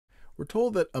We're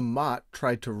told that Amat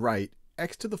tried to write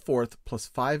x to the fourth plus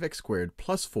 5x squared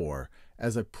plus 4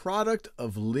 as a product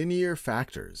of linear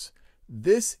factors.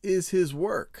 This is his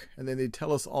work. And then they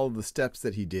tell us all of the steps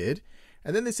that he did.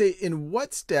 And then they say, in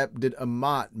what step did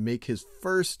Amat make his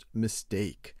first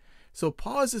mistake? So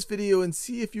pause this video and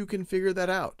see if you can figure that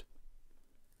out.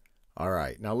 All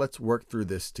right, now let's work through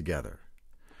this together.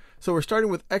 So we're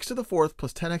starting with x to the fourth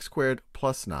plus 10x squared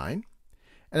plus 9.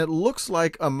 And it looks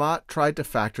like Amat tried to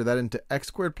factor that into x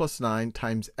squared plus 9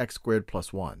 times x squared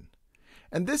plus 1.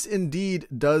 And this indeed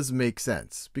does make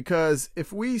sense, because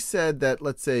if we said that,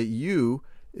 let's say, u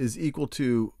is equal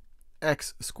to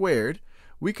x squared,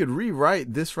 we could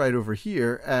rewrite this right over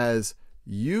here as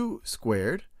u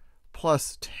squared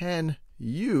plus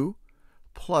 10u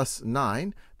plus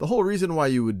 9. The whole reason why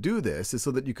you would do this is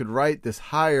so that you could write this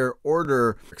higher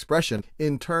order expression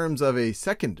in terms of a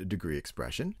second degree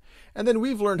expression. And then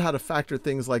we've learned how to factor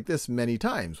things like this many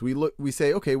times. We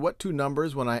say, okay, what two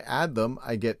numbers, when I add them,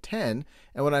 I get 10,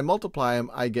 and when I multiply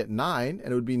them, I get 9,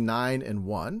 and it would be 9 and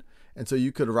 1. And so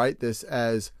you could write this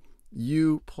as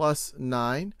u plus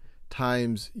 9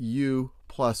 times u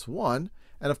plus 1.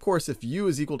 And of course, if u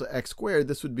is equal to x squared,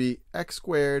 this would be x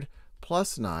squared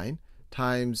plus 9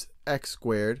 times x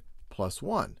squared plus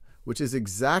 1, which is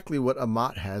exactly what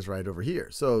Amat has right over here.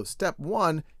 So step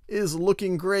 1 is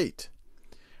looking great.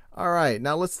 All right,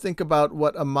 now let's think about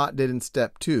what Amat did in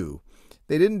step 2.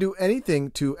 They didn't do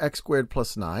anything to x squared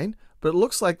plus 9, but it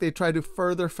looks like they tried to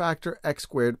further factor x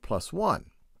squared plus 1.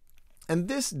 And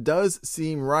this does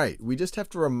seem right. We just have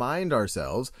to remind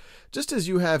ourselves, just as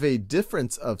you have a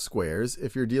difference of squares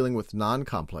if you're dealing with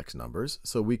non-complex numbers,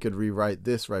 so we could rewrite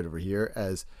this right over here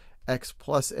as x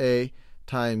plus a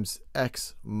times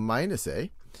x minus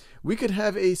a. We could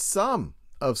have a sum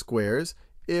of squares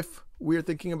if we're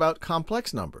thinking about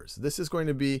complex numbers. This is going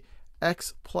to be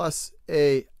x plus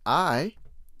ai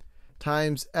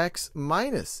times x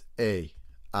minus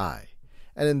ai.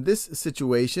 And in this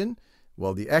situation,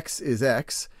 well, the x is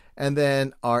x, and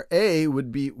then our a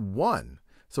would be 1.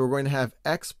 So we're going to have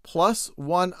x plus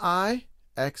 1i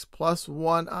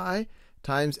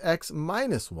times x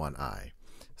minus 1i.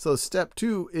 So step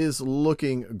 2 is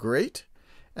looking great.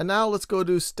 And now let's go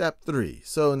to step 3.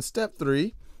 So in step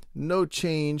 3, no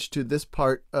change to this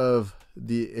part of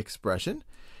the expression.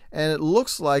 And it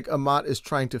looks like Amat is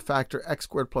trying to factor x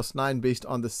squared plus 9 based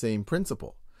on the same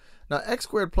principle. Now x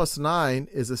squared plus 9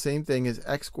 is the same thing as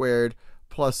x squared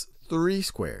plus 3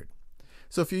 squared.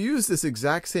 So if you use this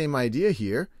exact same idea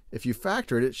here, if you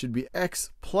factor it, it should be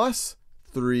x plus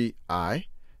 3i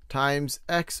times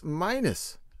x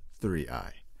minus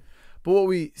 3i. But what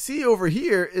we see over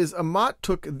here is Amat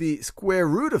took the square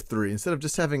root of 3 instead of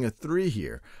just having a 3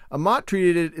 here. Amat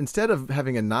treated it, instead of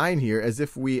having a 9 here, as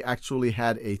if we actually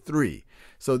had a 3.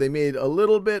 So they made a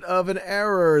little bit of an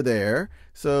error there.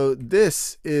 So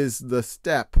this is the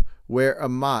step where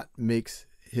Amat makes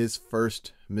his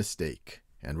first mistake.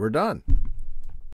 And we're done.